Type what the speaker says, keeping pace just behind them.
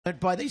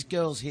by these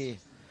girls here.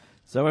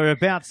 So we're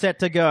about set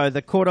to go.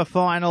 The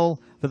quarterfinal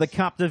for the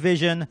Cup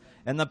division,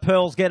 and the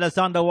Pearls get us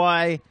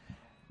underway.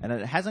 And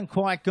it hasn't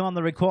quite gone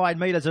the required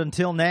metres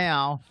until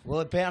now. Well,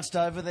 it bounced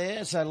over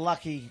there, so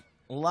lucky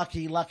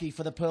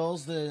for the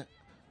Pearls, the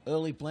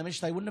early blemish.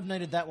 They wouldn't have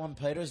needed that one,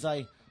 Peter, as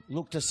they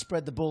look to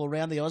spread the ball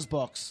around the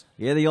OzBoks.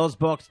 Yeah, the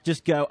OzBoks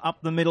just go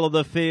up the middle of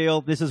the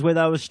field. This is where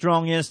they were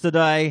strong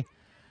yesterday.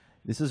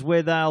 This is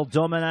where they'll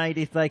dominate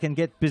if they can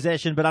get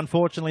possession, but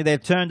unfortunately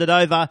they've turned it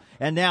over.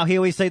 And now here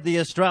we see the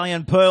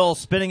Australian Pearl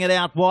spinning it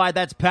out wide.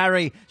 That's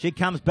Parry. She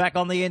comes back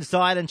on the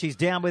inside and she's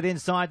down with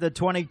inside the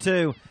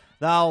 22.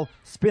 They'll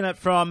spin it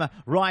from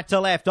right to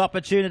left.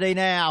 Opportunity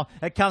now.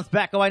 It comes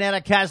back away now to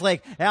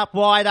Kaslik. Out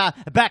wider.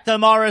 Back to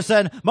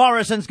Morrison.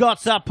 Morrison's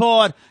got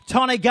support.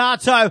 Tony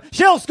Gato.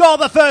 She'll score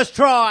the first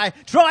try.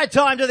 Try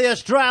time to the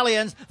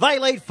Australians. They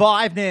lead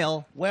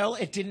 5-0. Well,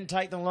 it didn't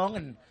take them long,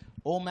 and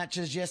all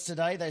matches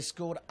yesterday, they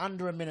scored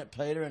under a minute,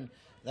 Peter, and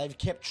they've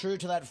kept true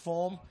to that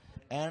form.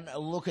 And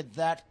look at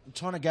that.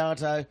 Tony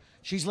Gato,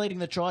 she's leading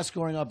the try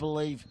scoring, I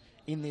believe,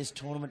 in this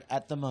tournament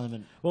at the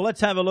moment. Well,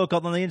 let's have a look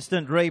on the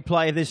instant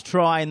replay of this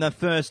try in the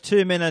first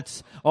 2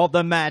 minutes of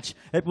the match.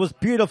 It was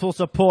beautiful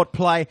support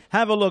play.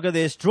 Have a look at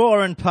this.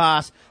 Draw and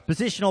pass.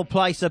 Positional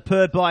play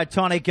superb by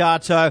Tony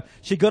Gato.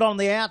 She got on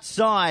the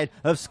outside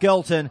of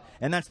Skelton,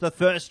 and that's the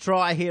first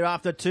try here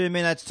after 2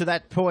 minutes to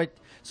that point.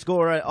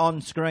 Scorer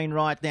on screen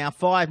right now,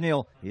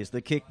 5-0. Here's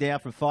the kick now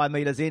from 5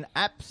 metres in.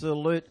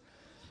 Absolute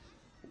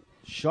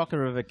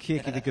shocker of a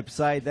kick, if you could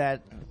say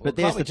that. But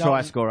there's the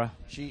try scorer.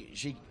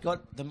 She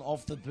got them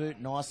off the boot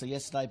nicely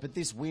yesterday, but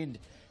this wind,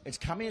 it's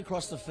coming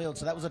across the field,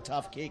 so that was a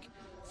tough kick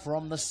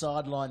from the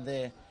sideline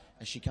there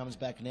as she comes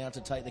back now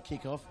to take the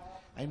kick-off.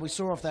 And we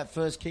saw off that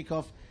first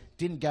kick-off,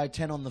 didn't go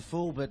 10 on the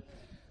full, but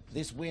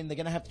this wind, they're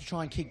going to have to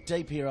try and kick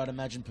deep here, I'd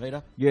imagine,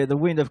 Peter. Yeah, the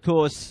wind, of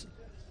course,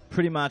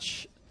 pretty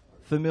much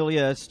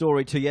familiar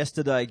story to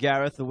yesterday,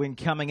 Gareth. The wind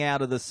coming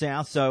out of the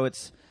south, so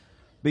it's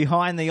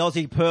behind the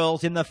Aussie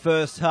Pearls in the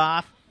first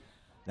half.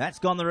 That's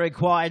gone the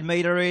required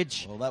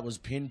meterage. Well, that was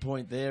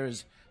pinpoint there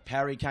as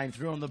Parry came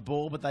through on the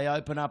ball, but they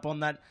open up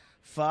on that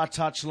far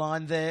touch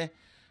line there.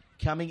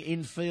 Coming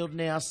infield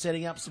now,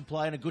 setting up some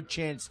play and a good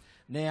chance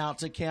now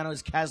to counter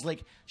as Kaslik.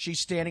 She's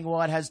standing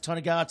wide, has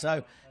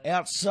Tonegato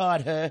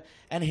outside her,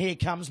 and here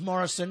comes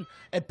Morrison.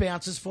 It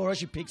bounces for her,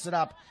 she picks it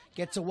up,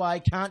 gets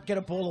away, can't get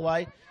a ball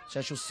away,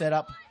 so she'll set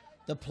up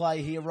the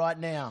play here right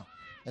now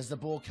as the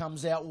ball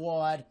comes out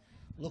wide,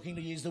 looking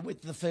to use the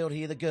width of the field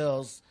here, the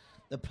girls.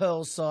 The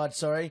Pearls side,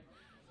 sorry.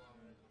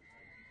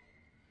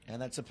 And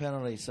that's a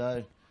penalty.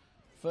 So,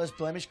 first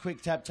blemish,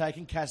 quick tap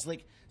taken.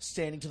 Kaslik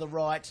standing to the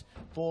right.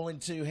 Ball in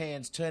two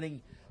hands,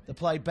 turning the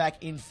play back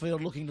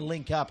infield, looking to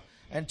link up.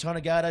 And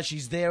Tonegato,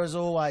 she's there as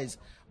always.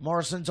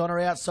 Morrison's on her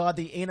outside,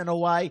 the in and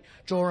away.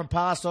 Draw and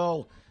pass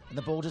all. And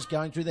the ball just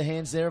going through the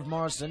hands there of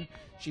Morrison.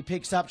 She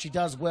picks up, she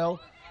does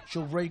well.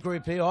 She'll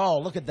regroup here. Oh,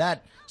 look at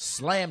that.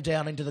 Slam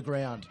down into the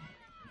ground.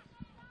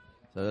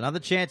 So another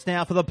chance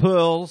now for the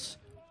Pearls.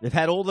 They've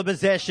had all the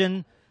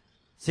possession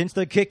since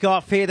the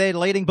kickoff here. They're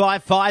leading by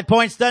 5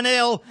 points to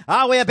 0.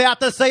 Are we about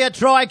to see a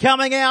try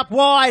coming out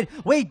wide?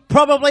 We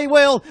probably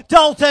will.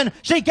 Dalton,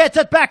 she gets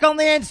it back on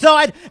the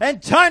inside.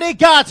 And Tony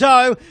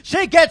Gato,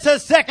 she gets her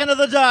second of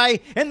the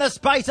day in the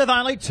space of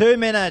only 2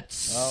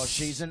 minutes. Oh,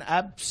 she's an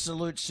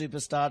absolute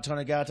superstar,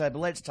 Tony Gato. But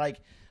let's take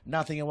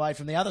nothing away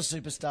from the other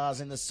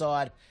superstars in the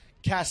side.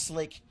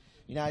 Kaslik,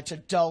 you know, to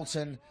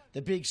Dalton,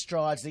 the big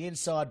strides, the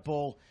inside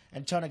ball.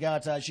 And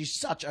Tonegato, she's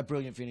such a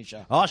brilliant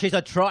finisher. Oh, she's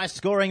a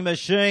try-scoring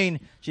machine.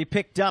 She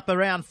picked up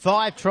around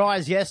 5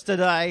 tries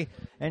yesterday,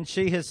 and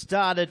she has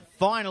started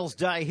finals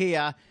day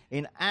here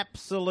in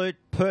absolute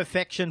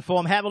perfection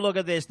form. Have a look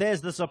at this.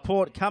 There's the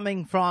support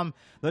coming from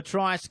the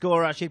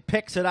try-scorer. She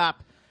picks it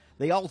up,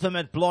 the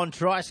ultimate blonde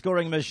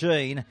try-scoring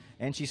machine,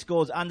 and she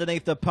scores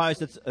underneath the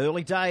post. It's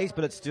early days,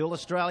 but it's still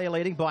Australia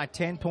leading by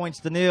 10 points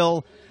to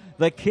 0.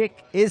 The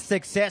kick is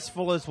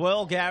successful as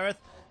well, Gareth.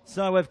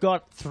 So we've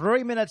got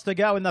 3 minutes to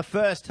go in the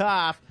first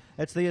half.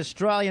 It's the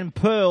Australian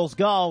Pearls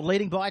goal,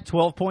 leading by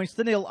 12 points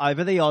to 0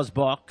 over the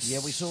OzBoks. Yeah,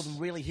 we saw them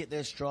really hit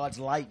their strides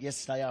late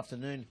yesterday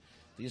afternoon,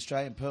 the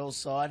Australian Pearls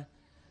side.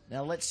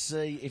 Now let's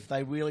see if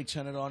they really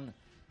turn it on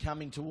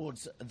coming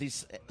towards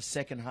this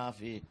second half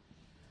here.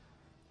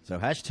 So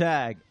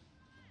hashtag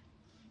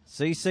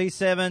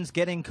CC7s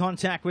getting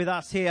contact with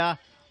us here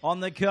on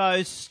the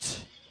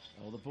coast.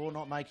 Well, the ball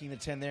not making the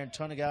 10 there, and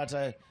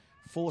Tonegato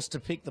forced to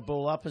pick the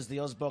ball up as the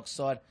OzBoks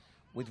side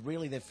with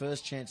really their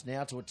first chance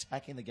now to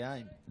attack in the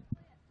game.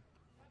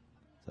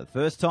 So the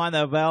first time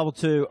they'll be able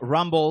to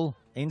rumble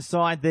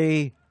inside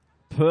the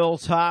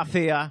Pearls half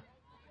here.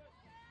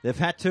 They've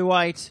had to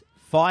wait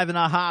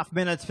 5.5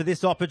 minutes for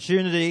this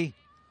opportunity.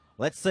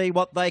 Let's see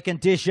what they can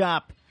dish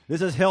up.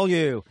 This is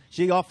Helyu.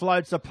 She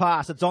offloads the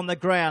pass. It's on the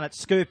ground. It's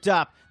scooped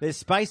up. There's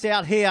space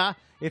out here.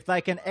 If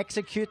they can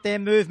execute their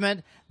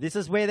movement, this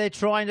is where they're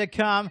trying to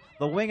come.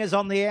 The winger's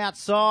on the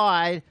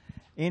outside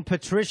in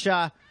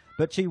Patricia,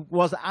 but she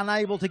was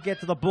unable to get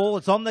to the ball.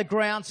 It's on the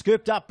ground,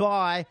 scooped up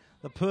by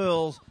the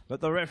Pearls,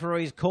 but the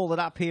referee's called it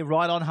up here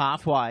right on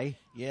halfway.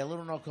 Yeah, a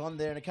little knock on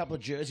there and a couple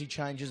of jersey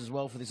changes as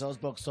well for this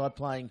OzBoks side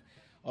playing.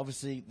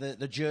 Obviously,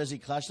 the jersey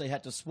clash, they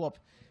had to swap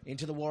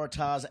into the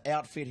Waratahs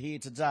outfit here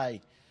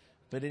today.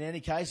 But in any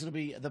case, it'll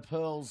be the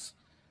Pearls,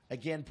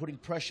 again, putting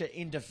pressure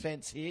in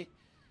defence here.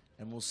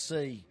 And we'll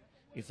see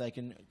if they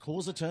can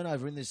cause a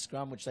turnover in this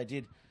scrum, which they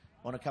did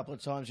on a couple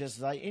of times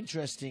yesterday.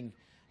 Interesting,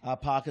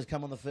 Parker's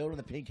come on the field in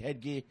the pink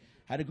headgear.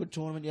 Had a good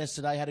tournament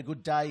yesterday, had a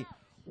good day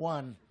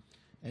one.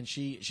 And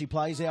she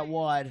plays out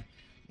wide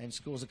and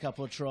scores a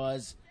couple of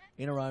tries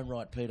in her own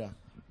right, Peter.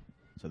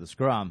 So the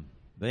scrum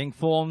being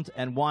formed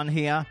and won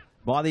here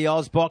by the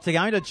OzBoks. They're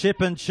going to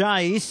chip and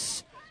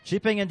chase.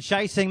 Chipping and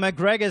chasing.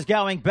 McGregor's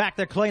going back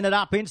to clean it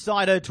up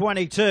inside her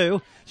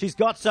 22. She's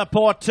got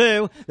support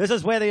too. This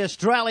is where the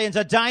Australians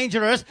are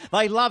dangerous.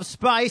 They love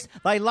space.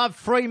 They love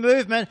free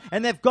movement.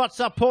 And they've got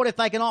support if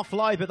they can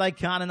offload, but they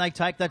can't, and they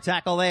take the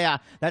tackle there.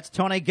 That's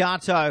Tony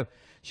Gatto.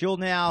 She'll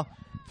now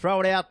throw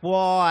it out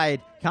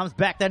wide. Comes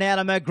back to now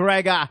to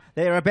McGregor.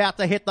 They're about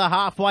to hit the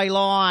halfway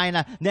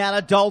line. Now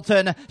to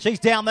Dalton. She's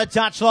down the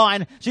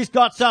touchline. She's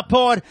got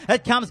support.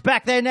 It comes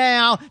back there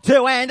now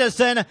to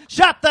Anderson.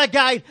 Shut the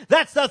gate.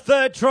 That's the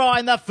third try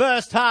in the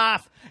first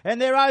half. And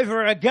they're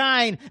over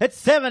again. It's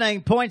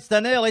 17 points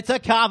to 0. It's a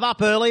carve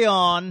up early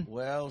on.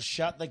 Well,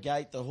 shut the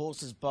gate. The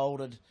horses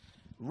bolted.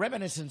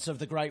 Reminiscence of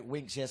the great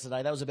Winks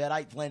yesterday. That was about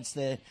 8 lengths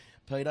there,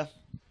 Peter.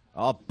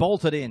 Oh,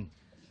 bolted in.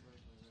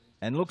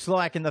 And looks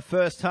like in the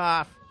first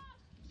half,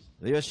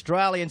 the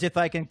Australians, if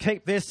they can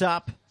keep this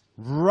up,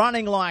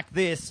 running like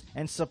this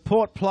and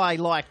support play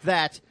like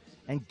that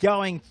and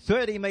going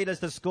 30 metres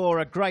to score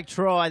a great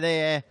try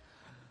there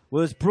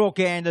was Brooke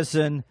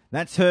Anderson.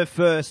 That's her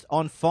first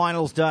on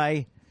finals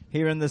day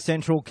here in the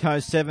Central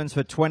Coast Sevens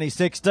for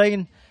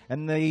 2016.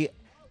 And the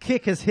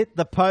kick has hit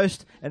the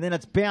post and then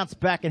it's bounced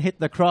back and hit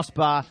the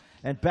crossbar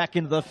and back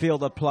into the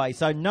field of play.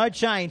 So no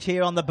change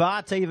here on the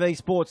Bar TV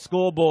Sports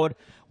scoreboard.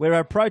 We're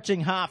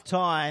approaching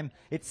half-time.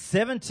 It's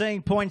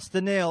 17 points to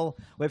 0.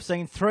 We've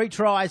seen 3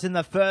 tries in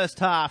the first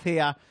half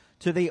here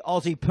to the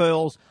Aussie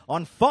Pearls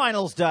on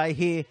finals day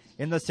here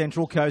in the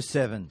Central Coast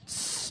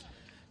Sevens.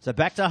 So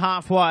back to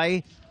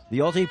halfway. The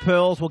Aussie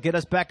Pearls will get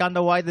us back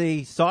underway.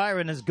 The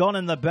siren has gone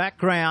in the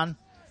background.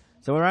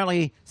 So we're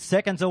only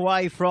seconds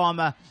away from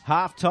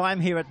half-time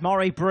here at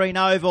Murray Breen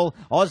Oval.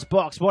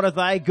 OzBoks, what have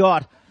they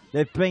got?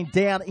 They've been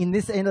down in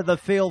this end of the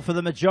field for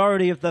the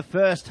majority of the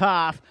first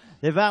half.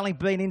 They've only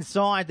been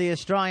inside the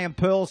Australian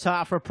Pearls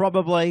half for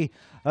probably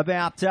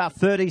about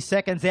 30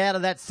 seconds out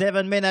of that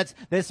 7 minutes.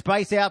 There's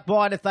space out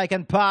wide if they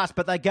can pass,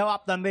 but they go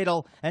up the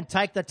middle and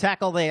take the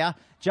tackle there,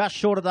 just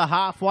short of the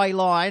halfway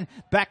line.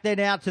 Back there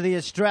now to the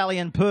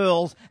Australian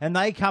Pearls, and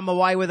they come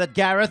away with it,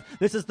 Gareth.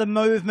 This is the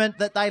movement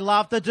that they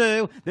love to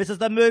do. This is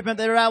the movement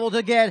they're able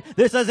to get.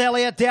 This is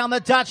Elliott down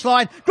the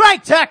touchline.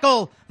 Great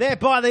tackle there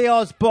by the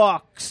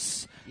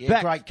OzBoks.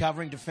 Yeah, great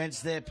covering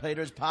defence there,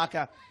 Peter, as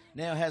Parker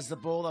now has the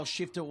ball. They'll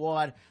shift it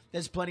wide.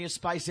 There's plenty of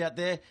space out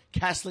there.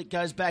 Kaslik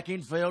goes back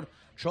infield,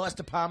 tries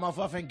to palm off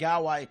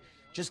Ngawe,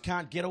 just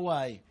can't get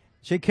away.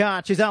 She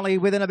can't. She's only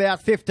within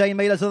about 15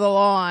 metres of the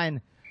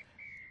line.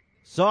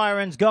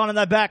 Siren's gone in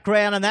the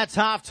background, and that's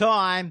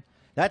half-time.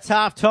 That's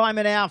half-time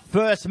in our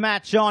first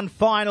match on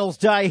finals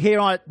day here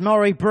at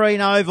Murray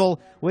Breen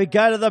Oval. We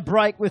go to the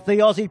break with the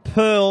Aussie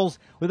Pearls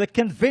with a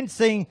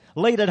convincing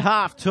lead at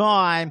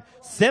half-time.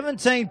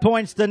 17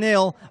 points to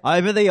 0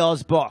 over the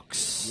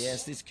OzBoks.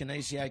 Yes, this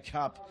Canisier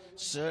Cup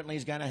certainly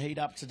is going to heat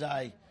up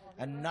today,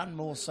 and none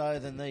more so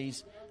than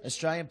these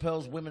Australian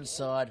Pearls women's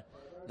side.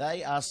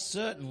 They are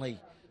certainly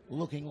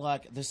looking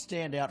like the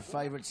standout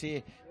favourites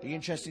here. Be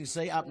interesting to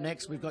see. Up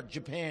next, we've got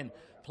Japan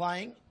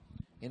playing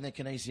in the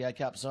Canisier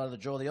Cup side of the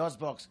draw. The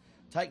OzBoks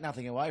take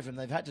nothing away from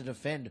them. They've had to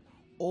defend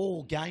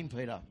all game,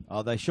 Peter.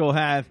 Oh, they sure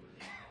have.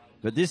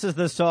 But this is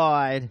the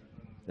side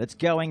that's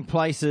going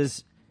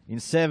places in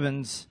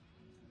sevens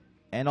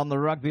and on the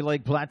rugby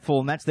league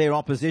platform. That's their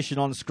opposition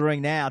on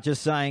screen now,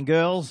 just saying,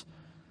 girls,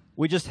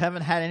 we just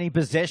haven't had any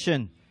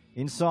possession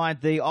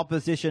inside the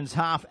opposition's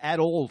half at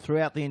all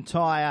throughout the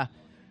entire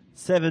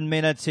 7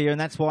 minutes here, and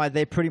that's why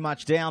they're pretty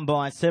much down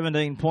by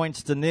 17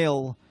 points to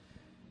 0.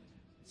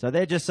 So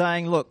they're just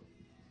saying, look,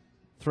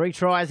 3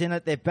 tries in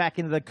it, they're back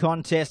into the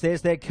contest.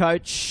 There's their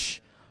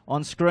coach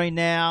on screen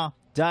now,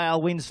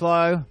 Dale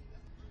Winslow.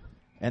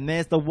 And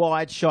there's the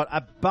wide shot.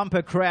 A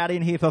bumper crowd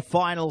in here for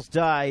finals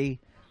day.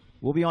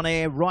 We'll be on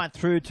air right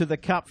through to the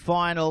cup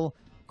final,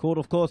 called,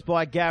 of course,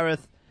 by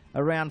Gareth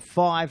around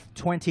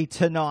 5:20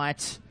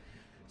 tonight.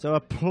 So a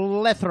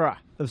plethora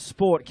of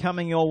sport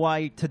coming your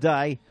way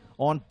today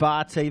on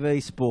Bar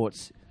TV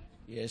Sports.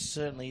 Yes,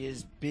 certainly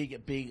is.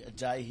 Big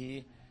day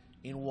here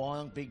in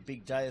Wyong.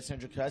 Big day at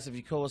Central Coast.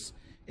 Of course,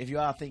 if you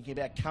are thinking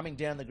about coming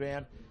down the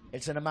ground,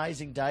 it's an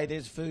amazing day.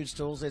 There's food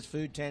stalls, there's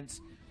food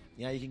tents.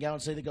 You know, you can go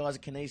and see the guys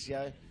at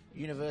Canisier,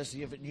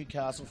 University of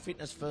Newcastle,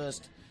 Fitness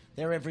First.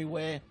 They're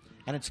everywhere,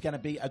 and it's going to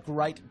be a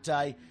great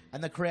day.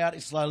 And the crowd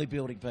is slowly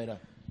building, Peter.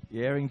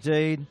 Yeah,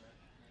 indeed.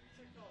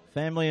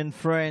 Family and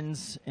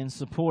friends and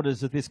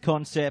supporters of this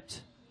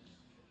concept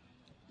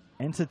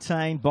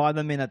entertained by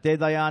the minute. There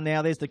they are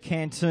now. There's the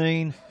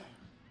canteen.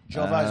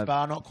 Jovo's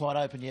bar not quite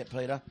open yet,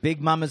 Peter. Big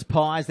Mama's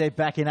Pies, they're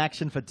back in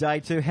action for day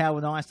 2. How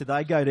nice did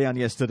they go down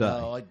yesterday?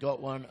 Oh, I got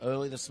one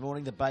early this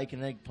morning. The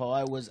bacon egg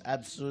pie was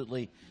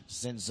absolutely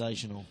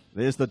sensational.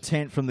 There's the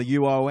tent from the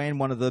UON,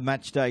 one of the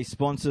match day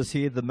sponsors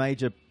here, the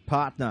major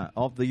partner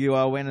of the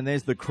UON, and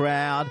there's the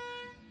crowd.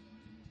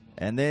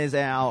 And there's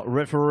our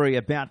referee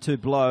about to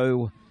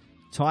blow.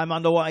 Time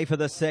underway for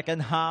the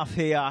second half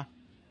here.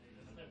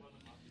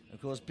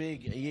 Of course,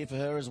 big year for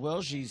her as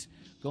well. She's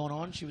gone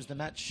on. She was the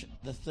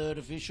third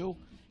official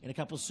in a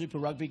couple of Super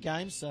Rugby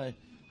games, so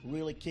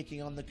really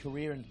kicking on the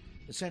career. And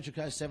the Central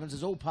Coast Sevens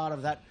is all part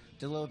of that,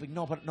 developing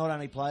not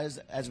only players,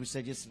 as we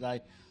said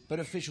yesterday, but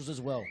officials as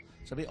well.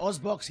 So it'll be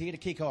OzBoks here to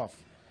kick off.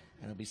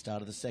 And it'll be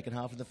start of the second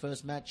half of the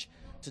first match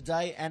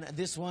today. And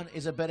this one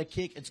is a better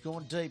kick. It's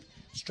gone deep,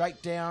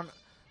 straight down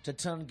to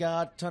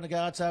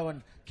Tonagato,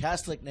 and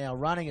Kaslik now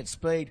running at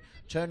speed,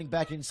 turning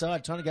back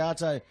inside.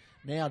 Tonagato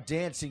now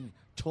dancing,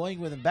 toying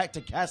with him, back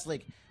to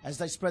Kaslik as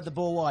they spread the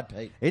ball wide,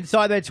 Pete.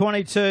 Inside their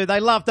 22, they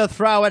love to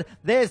throw it.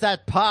 There's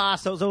that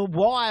pass. It was a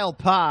wild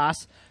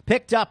pass,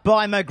 picked up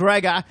by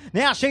McGregor.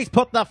 Now she's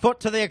put the foot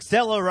to the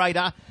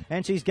accelerator,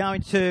 and she's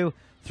going to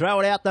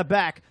throw it out the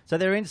back. So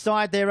they're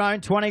inside their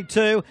own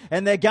 22,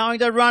 and they're going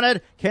to run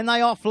it. Can they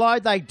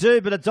offload? They do,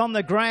 but it's on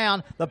the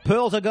ground. The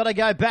Pearls have got to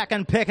go back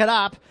and pick it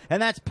up,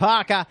 and that's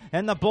Parker,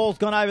 and the ball's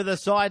gone over the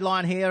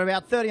sideline here,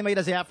 about 30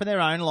 metres out from their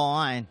own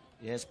line.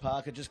 Yes,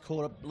 Parker just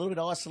caught a little bit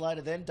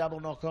isolated then. Double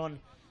knock on,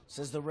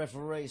 says the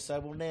referee. So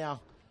we'll now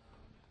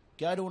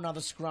go to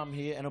another scrum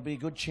here, and it'll be a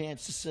good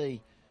chance to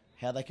see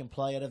how they can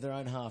play out of their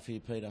own half here,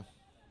 Peter.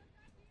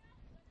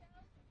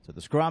 So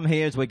the scrum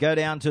here as we go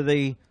down to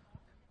the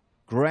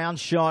ground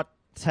shot,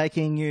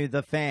 taking you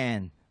the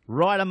fan.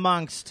 Right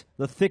amongst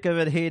the thick of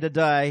it here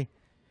today.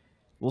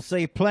 We'll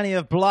see plenty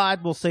of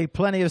blood. We'll see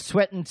plenty of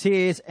sweat and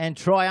tears and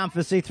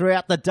triumphancy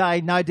throughout the day.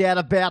 No doubt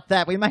about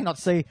that. We may not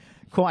see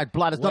quite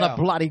blood. It's not a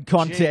bloody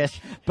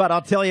contest. But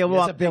I'll tell you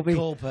what, there'll be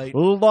a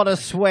lot of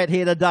sweat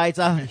here today. It's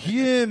a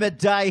humid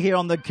day here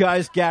on the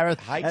coast, Gareth.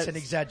 Hates an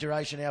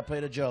exaggeration, our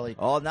Peter Jolly.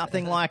 Oh,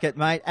 nothing like it,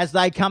 mate. As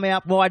they come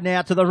out wide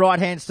now to the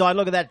right-hand side.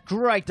 Look at that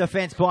great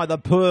defence by the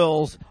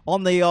Pearls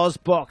on the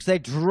OzBoks. They're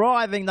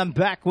driving them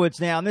backwards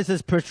now. And this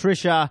is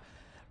Patricia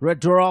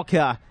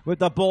Redroka with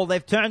the ball.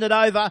 They've turned it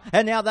over,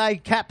 and now they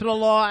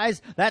capitalise.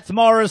 That's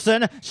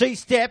Morrison. She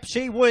steps,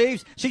 she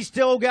weaves. She's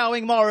still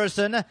going,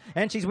 Morrison,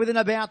 and she's within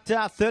about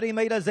 30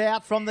 metres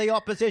out from the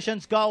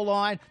opposition's goal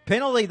line.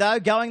 Penalty, though,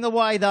 going the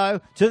way,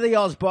 though, to the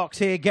OzBoks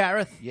here,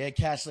 Gareth. Yeah,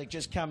 Kaslik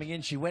just coming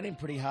in. She went in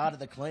pretty hard at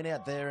the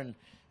clean-out there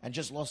and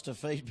just lost her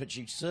feet, but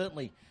she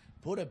certainly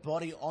put her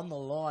body on the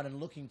line and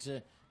looking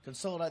to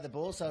consolidate the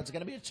ball, so it's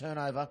going to be a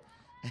turnover,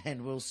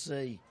 and we'll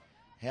see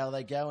how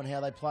they go and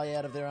how they play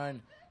out of their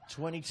own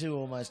 22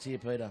 almost here,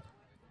 Peter.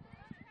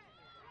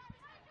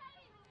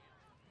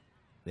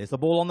 There's the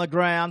ball on the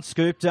ground,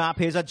 scooped up.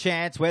 Here's a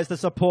chance. Where's the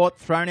support?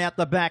 Thrown out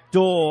the back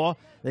door.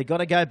 They've got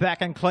to go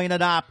back and clean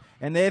it up,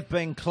 and they've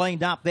been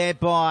cleaned up there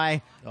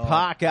by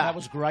Parker. That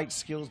was great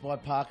skills by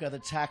Parker, the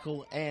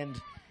tackle and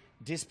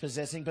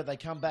dispossessing, but they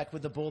come back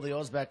with the ball, the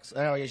OzBoks.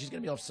 Oh, yeah, she's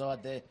going to be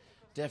offside there.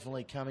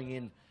 Definitely coming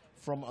in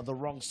from the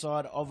wrong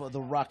side of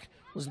the ruck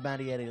was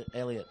Maddie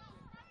Elliott.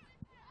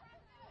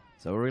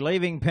 So a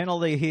relieving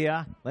penalty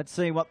here. Let's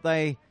see what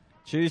they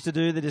choose to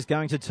do. They're just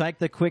going to take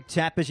the quick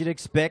tap, as you'd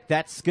expect.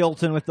 That's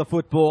Skilton with the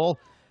football.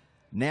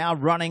 Now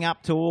running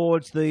up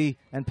towards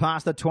and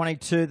past the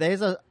 22.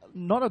 There's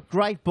not a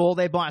great ball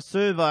there by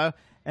Servo,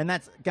 and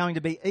that's going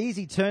to be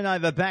easy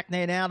turnover back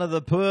there now to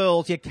the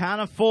Pearls. You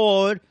can't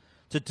afford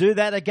to do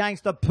that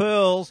against the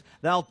Pearls.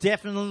 They'll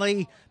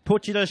definitely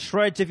put you to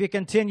shreds if you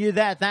continue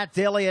that. That's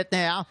Elliott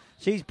now.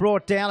 She's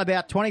brought down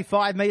about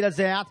 25 metres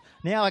out.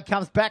 Now it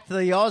comes back to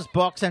the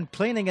OzBoks, and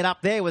cleaning it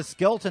up there was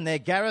Skelton there,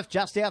 Gareth,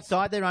 just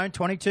outside their own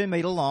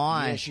 22-metre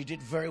line. Yeah, she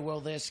did very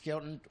well there,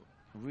 Skelton,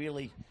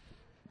 really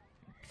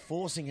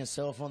forcing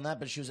herself on that,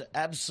 but she was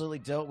absolutely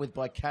dealt with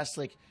by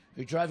Kaslik,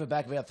 who drove her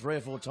back about 3 or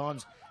 4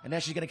 times, and now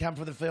she's going to come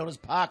for the field as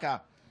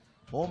Parker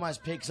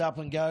almost picks up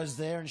and goes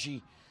there, and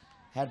she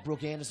had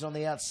Brooke Anderson on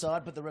the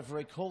outside, but the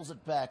referee calls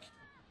it back.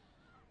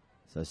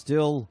 So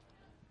still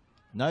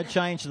no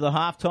change to the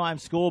halftime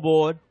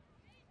scoreboard.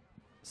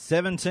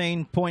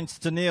 17 points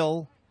to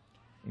 0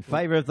 in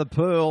favour of the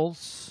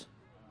Pearls.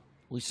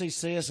 We see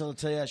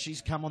CC7s.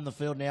 She's come on the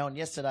field now, and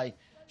yesterday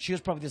she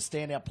was probably the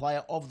standout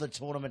player of the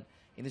tournament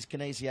in this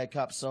Canizio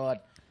Cup side.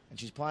 And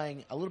she's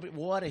playing a little bit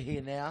wider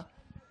here now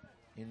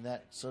in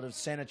that sort of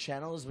centre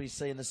channel as we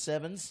see in the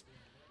sevens.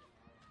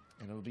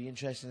 And it'll be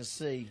interesting to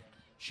see.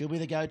 She'll be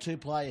the go-to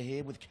player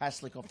here with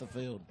Kaslik off the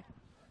field.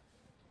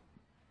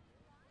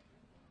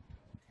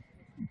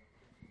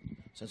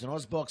 So it's an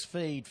OzBoks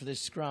feed for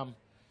this scrum.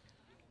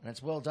 And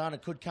it's well done.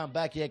 It could come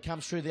back. Yeah, it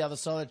comes through the other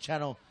side of the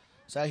channel.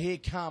 So here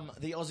come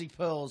the Aussie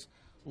Pearls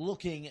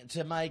looking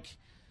to make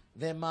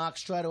their mark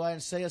straight away. And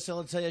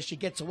CC7s, she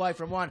gets away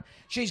from one.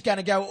 She's going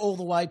to go all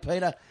the way,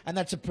 Peter. And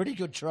that's a pretty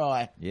good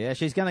try. Yeah,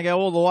 she's going to go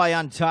all the way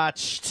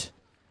untouched.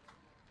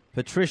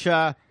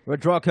 Patricia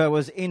Redroka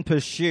was in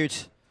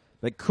pursuit,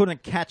 but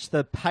couldn't catch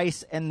the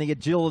pace and the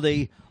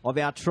agility of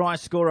our try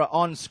scorer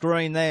on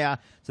screen there.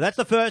 So that's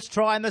the first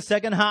try in the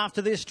second half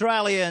to the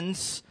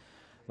Australians.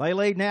 They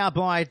lead now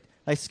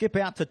they skip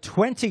out to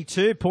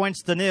 22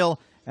 points to nil,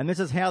 and this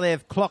is how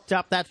they've clocked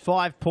up that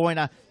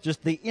 5-pointer,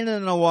 just the in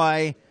and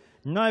away.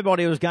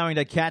 Nobody was going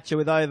to catch it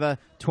with over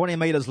 20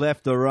 metres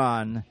left to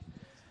run.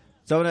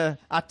 So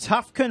a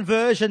tough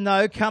conversion,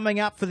 though, coming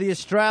up for the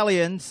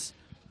Australians.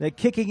 They're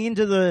kicking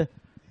into the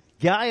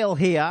gale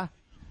here,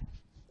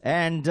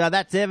 and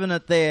that's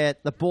evident there.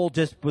 The ball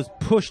just was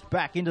pushed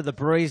back into the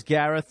breeze,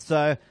 Gareth.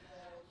 So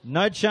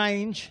no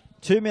change.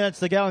 2 minutes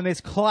to go in this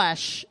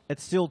clash.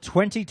 It's still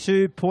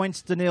 22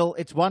 points to nil.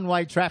 It's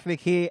one-way traffic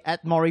here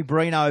at Morrie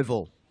Breen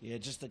Oval. Yeah,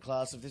 just the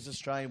class of this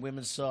Australian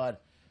women's side.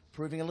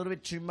 Proving a little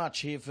bit too much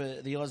here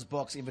for the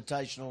OzBoks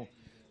Invitational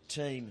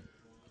team.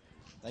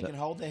 They can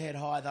hold their head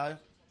high, though.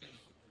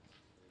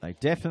 They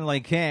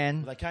definitely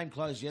can. They came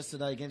close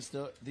yesterday against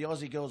the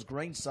Aussie girls'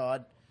 green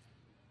side.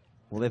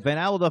 Well, they've been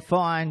able to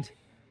find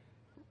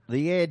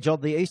the edge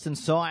of the eastern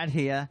side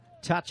here.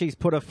 Touchy's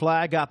put a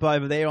flag up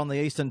over there on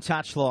the eastern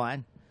touch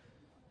line.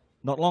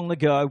 Not long to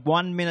go.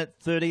 1 minute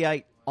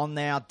 38 on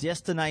our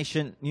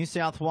destination New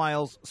South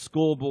Wales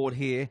scoreboard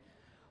here.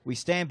 We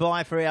stand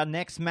by for our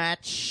next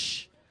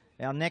match.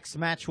 Our next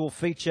match will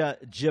feature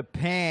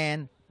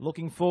Japan.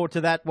 Looking forward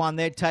to that one.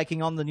 They're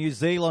taking on the New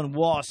Zealand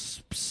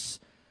Wasps.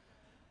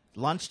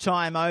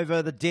 Lunchtime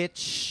over the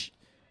ditch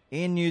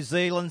in New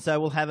Zealand, so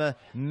we'll have a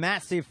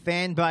massive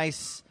fan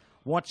base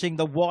watching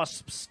the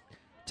Wasps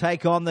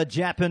take on the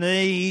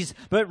Japanese.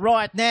 But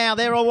right now,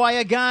 they're away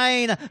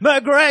again.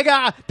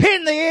 McGregor,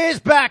 pin the ears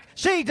back.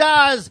 She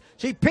does.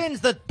 She pins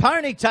the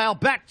ponytail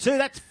back too.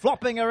 That's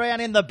flopping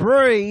around in the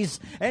breeze.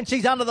 And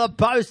she's under the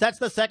post. That's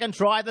the second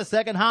try of the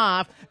second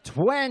half.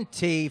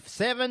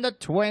 27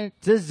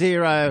 to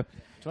 0.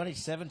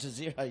 27 to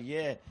 0,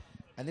 yeah.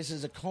 And this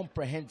is a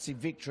comprehensive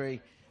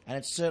victory. And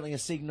it's certainly a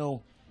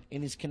signal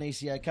in this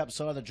Canisier Cup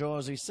side of the draw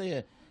as we see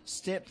a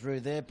step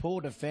through there.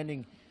 Poor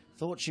defending.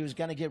 Thought she was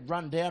going to get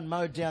run down,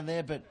 mowed down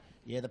there, but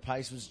yeah, the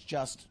pace was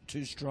just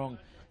too strong.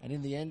 And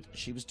in the end,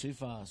 she was too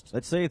fast.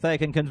 Let's see if they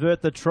can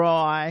convert the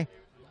try.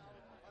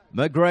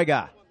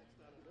 McGregor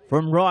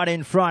from right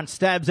in front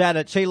stabs at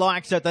it. She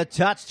likes it. The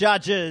touch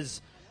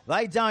judges,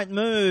 they don't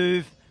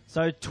move.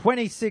 So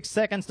 26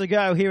 seconds to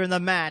go here in the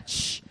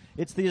match.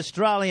 It's the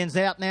Australians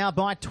out now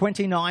by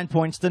 29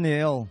 points to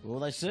nil.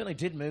 Well, they certainly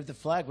did move. The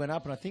flag went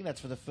up, and I think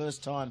that's for the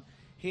first time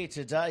here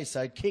today.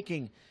 So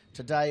kicking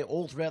today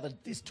all throughout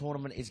this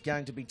tournament is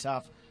going to be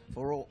tough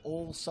for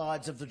all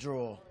sides of the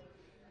draw.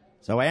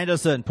 So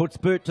Anderson puts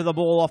boot to the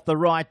ball off the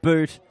right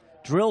boot,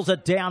 drills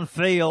it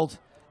downfield,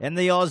 and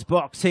the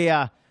OzBoks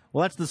here.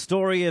 Well, that's the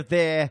story of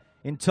their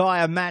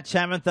entire match,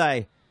 haven't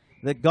they?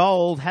 The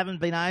Gold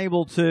haven't been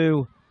able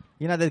to,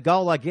 the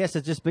goal, I guess,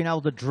 has just been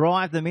able to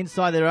drive them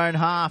inside their own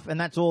half, and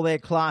that's all their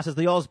class as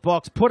the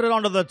OzBoks put it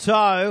onto the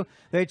toe.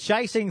 They're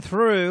chasing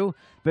through,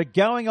 but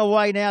going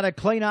away now to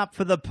clean up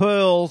for the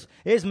Pearls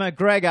is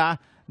McGregor.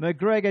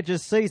 McGregor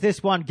just sees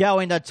this one go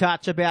into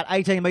touch about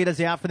 18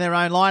 metres out from their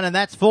own line, and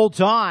that's full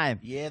time.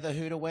 Yeah, the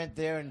hooter went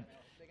there, and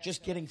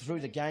just getting through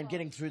the game,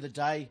 getting through the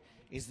day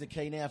is the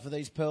key now for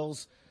these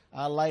Pearls.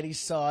 Ladies'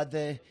 side,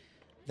 they're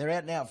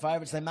out and out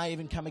favourites. They may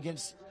even come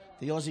against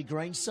the Aussie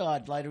green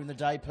side later in the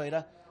day,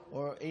 Peter,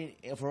 or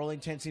for all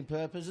intents and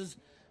purposes.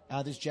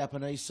 This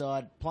Japanese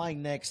side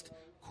playing next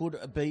could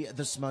be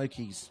the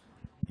Smokies.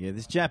 Yeah,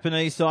 this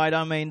Japanese side,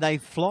 I mean, they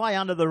fly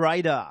under the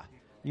radar.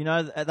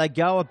 They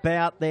go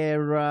about their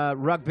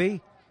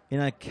rugby in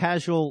a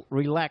casual,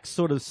 relaxed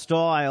sort of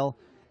style,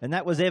 and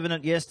that was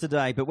evident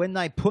yesterday. But when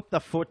they put the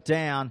foot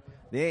down,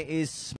 there is